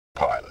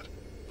pilot.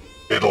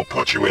 It'll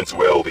put you into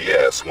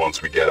LDS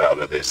once we get out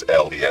of this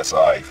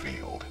LDSI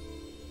field.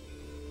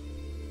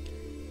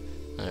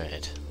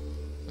 Alright.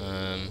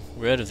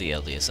 We're out of the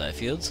LDSI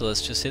field, so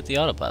let's just hit the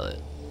autopilot.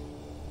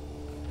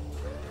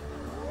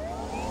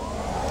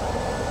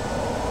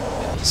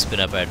 We'll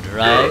spin up our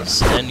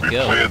drives and We've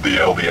go. cleared the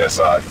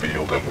LDSI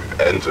field and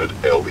we've entered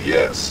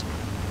LDS.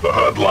 The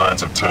HUD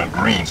lines have turned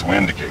green to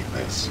indicate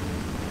this.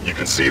 You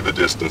can see the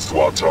distance to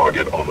our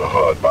target on the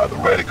HUD by the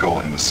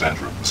reticle in the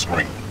center of the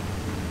screen.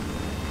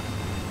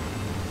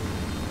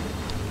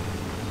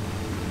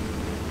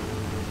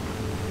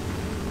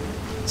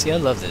 See, I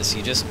love this.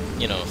 You just,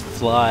 you know,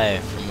 fly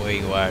from where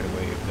you are to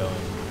where you're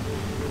going.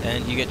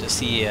 And you get to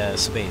see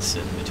space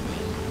in between.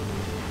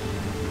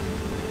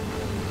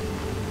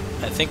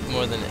 I think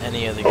more than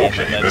any other game I've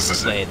ever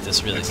played,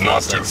 this really feels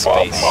like space. It's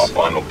not too far from our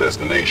final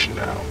destination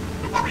now,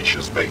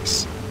 Lucretia's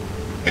base.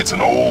 It's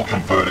an old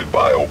converted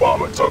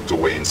biobomber tucked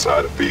away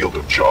inside a field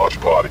of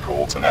charged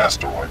particles and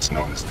asteroids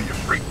known as the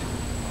Ifrit.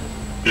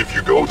 If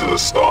you go to the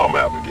star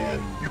map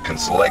again, you can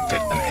select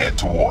it and head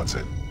towards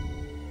it.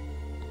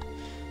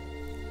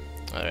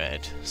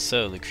 Alright,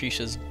 so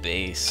Lucretia's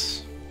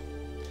base.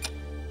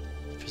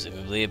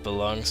 Presumably it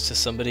belongs to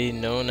somebody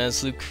known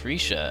as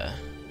Lucretia.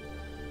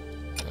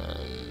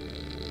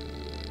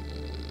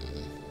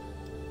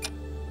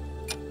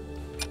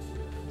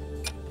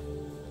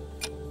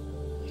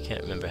 I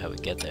can't remember how we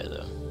get there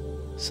though.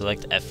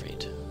 Select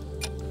Ifrit.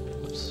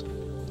 Oops.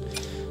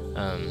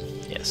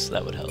 Yes,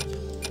 that would help.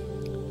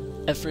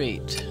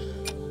 Ifrit.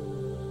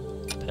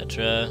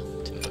 Petra,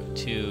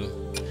 Timbuktu.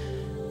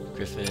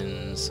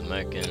 Griffin,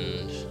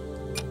 Samarkand,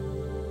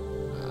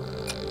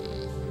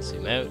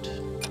 zoom out.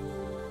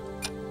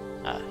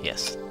 Ah,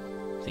 yes,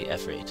 the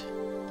Ifrit.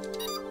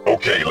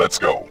 Okay, let's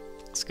go.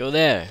 Let's go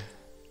there.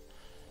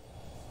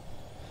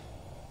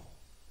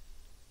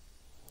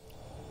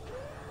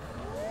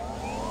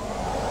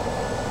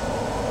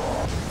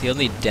 The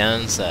only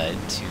downside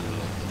to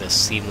the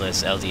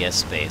seamless LDS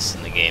space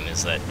in the game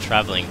is that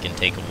traveling can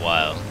take a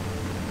while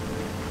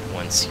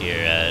once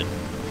you're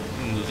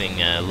moving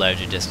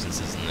larger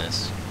distances in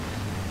this.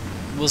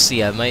 We'll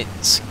see, I might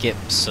skip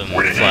some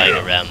flying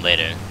around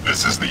later.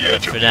 This is the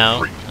edge of For the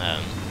now,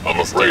 I'm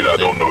afraid I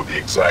don't know the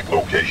exact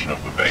location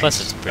of the base. Plus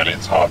it's pretty. And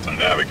it's hard to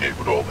navigate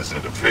with all this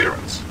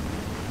interference.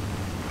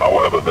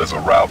 However, there's a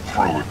route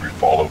through if we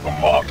follow the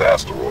marked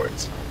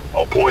asteroids.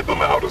 I'll point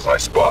them out as I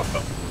spot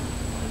them.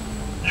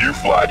 You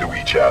fly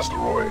to each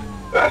asteroid.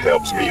 That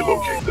helps me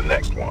locate the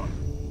next one.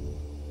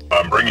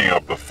 I'm bringing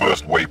up the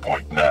first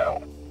waypoint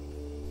now.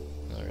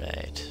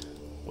 Alright.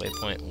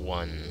 Waypoint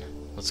 1.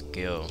 Let's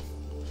go.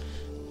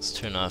 Let's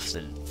turn off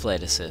the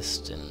flight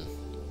assist and...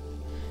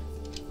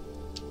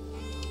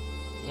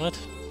 What?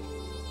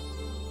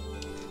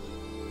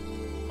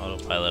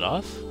 Autopilot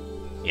off?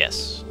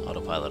 Yes,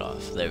 autopilot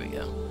off. There we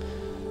go.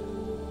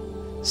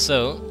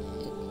 So,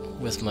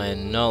 with my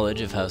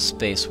knowledge of how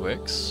space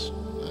works...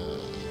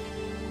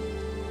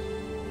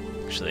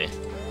 actually,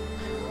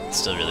 it's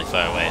still really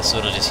far away, so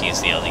it'll just use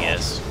the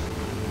LDS.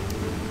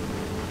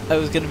 I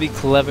was gonna be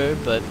clever,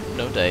 but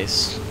no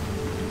dice.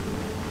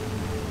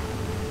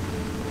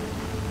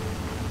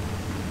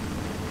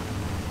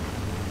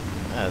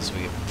 As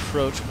we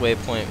approach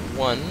waypoint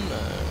 1,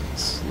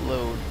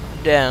 slow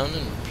down,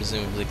 and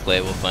presumably Clay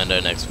will find our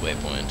next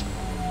waypoint.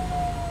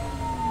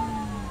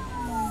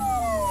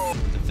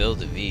 The Ville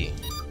de Vie.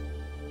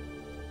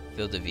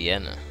 Ville de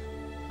Vienna.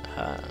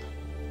 Aha.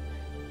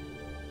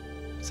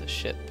 It's a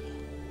ship.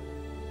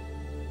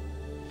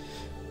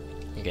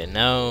 Okay,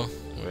 now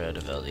we're out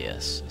of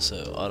LDS, so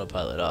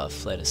autopilot off,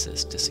 flight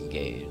assist,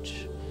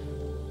 disengage.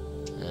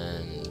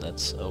 And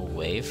that's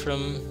away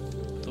from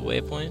the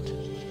waypoint?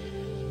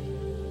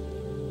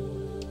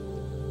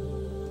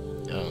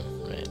 Oh,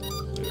 right.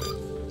 We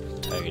were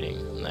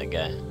targeting that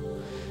guy.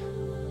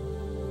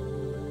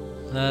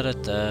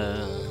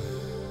 La-da-da.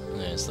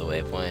 There's the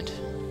waypoint.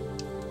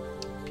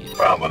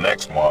 Beautiful. Found the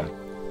next one.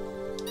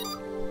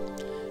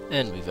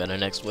 And we've got our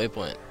next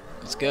waypoint.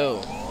 Let's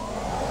go!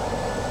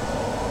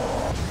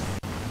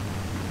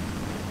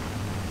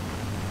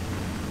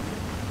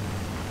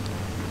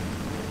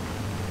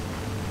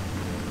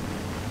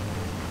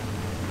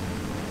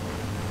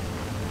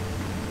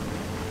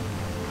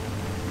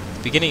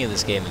 The beginning of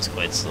this game is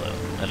quite slow.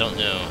 I don't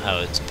know how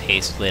it's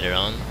paced later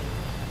on.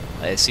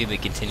 I assume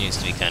it continues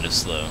to be kind of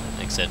slow,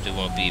 except it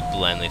won't be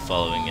blindly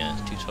following a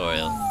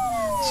tutorial,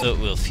 so it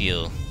will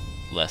feel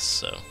less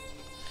so.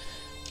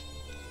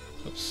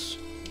 Oops.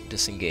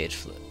 Disengage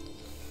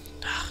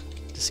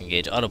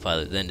disengage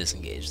autopilot, then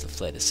disengage the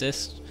flight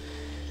assist.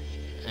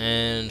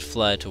 And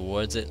fly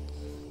towards it.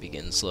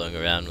 Begin slowing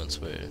around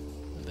once we're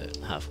about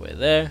halfway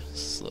there.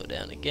 Slow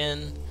down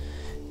again.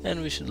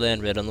 And we should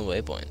land right on the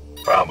waypoint.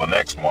 Found the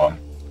next one.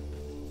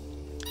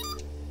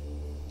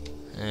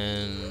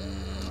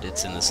 And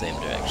it's in the same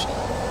direction.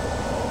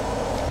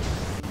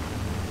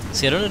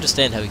 See, I don't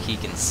understand how he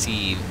can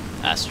see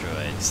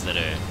asteroids that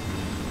are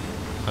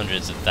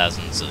hundreds of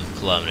thousands of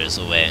kilometers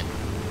away.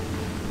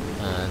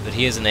 But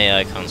he is an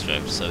AI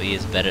construct, so he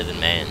is better than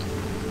man.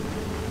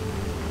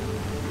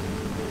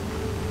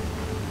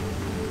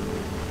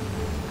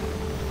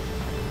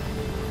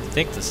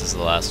 think this is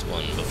the last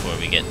one before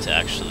we get to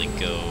actually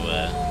go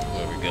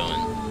where we're going.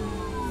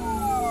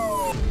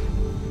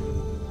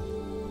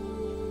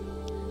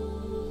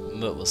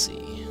 But we'll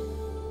see.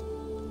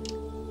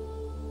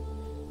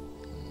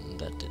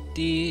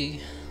 Da-da-dee.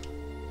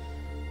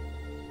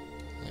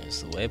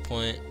 There's the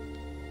waypoint.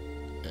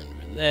 And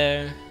we're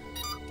there.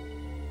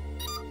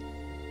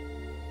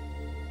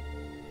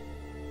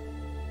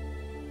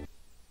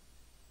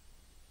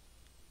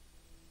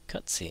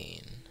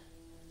 Cutscene.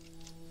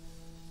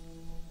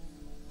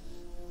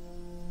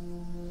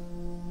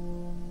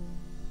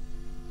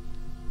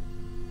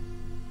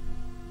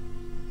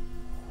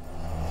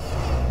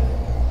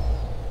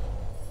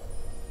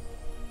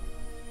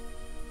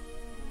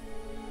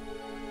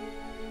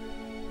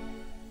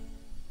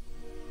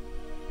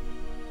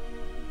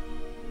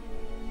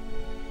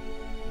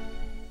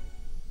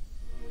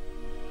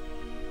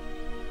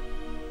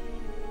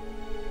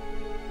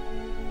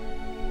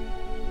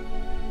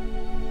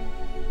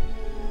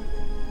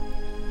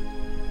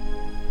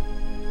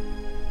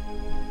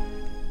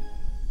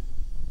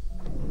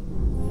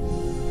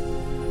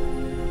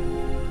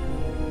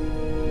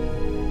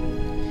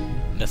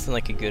 Nothing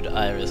like a good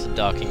iris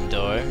docking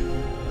door.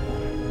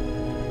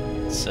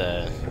 It's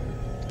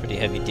pretty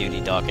heavy duty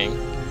docking.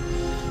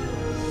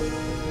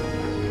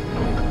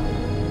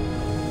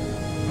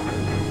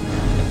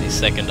 And the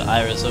second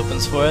iris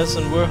opens for us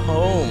and we're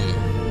home.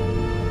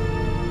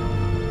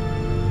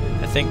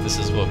 I think this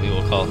is what we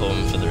will call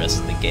home for the rest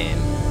of the game.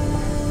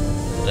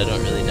 But I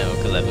don't really know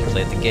because I haven't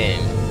played the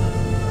game.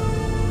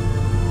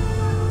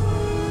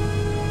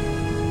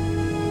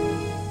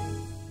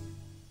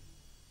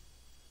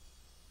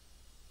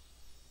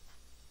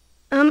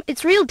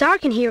 It's real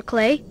dark in here,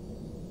 Clay.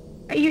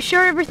 Are you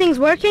sure everything's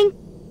working?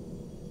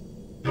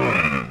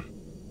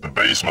 The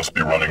base must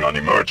be running on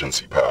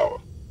emergency power.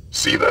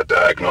 See that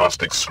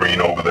diagnostic screen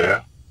over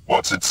there?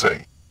 What's it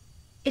say?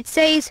 It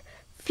says,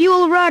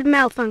 fuel rod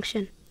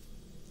malfunction.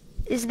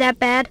 Is that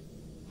bad?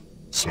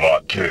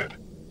 Smart kid.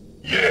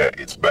 Yeah,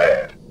 it's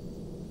bad.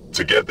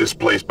 To get this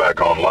place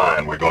back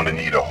online, we're going to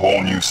need a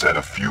whole new set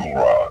of fuel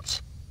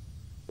rods.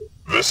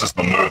 This is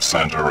the nerve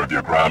center of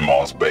your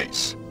grandma's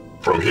base.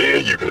 From here,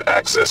 you can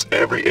access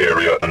every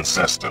area and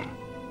system.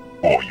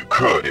 Or you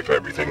could if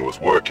everything was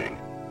working.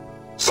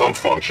 Some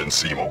functions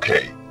seem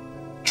okay.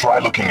 Try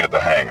looking at the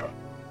hangar.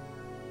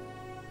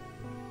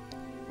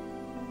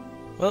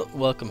 Well,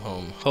 welcome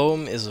home.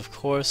 Home is, of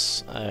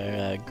course,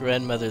 our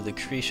grandmother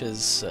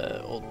Lucretia's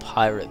old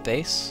pirate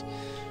base.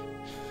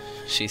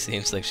 She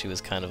seems like she was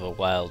kind of a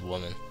wild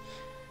woman.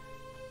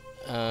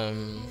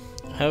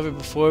 However,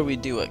 before we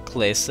do what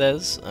Clay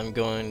says, I'm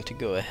going to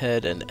go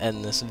ahead and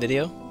end this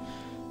video.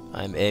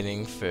 I'm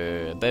aiming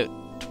for about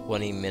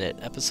 20-minute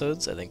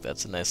episodes. I think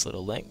that's a nice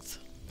little length.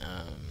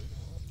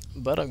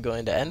 But I'm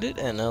going to end it,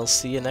 and I'll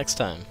see you next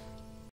time.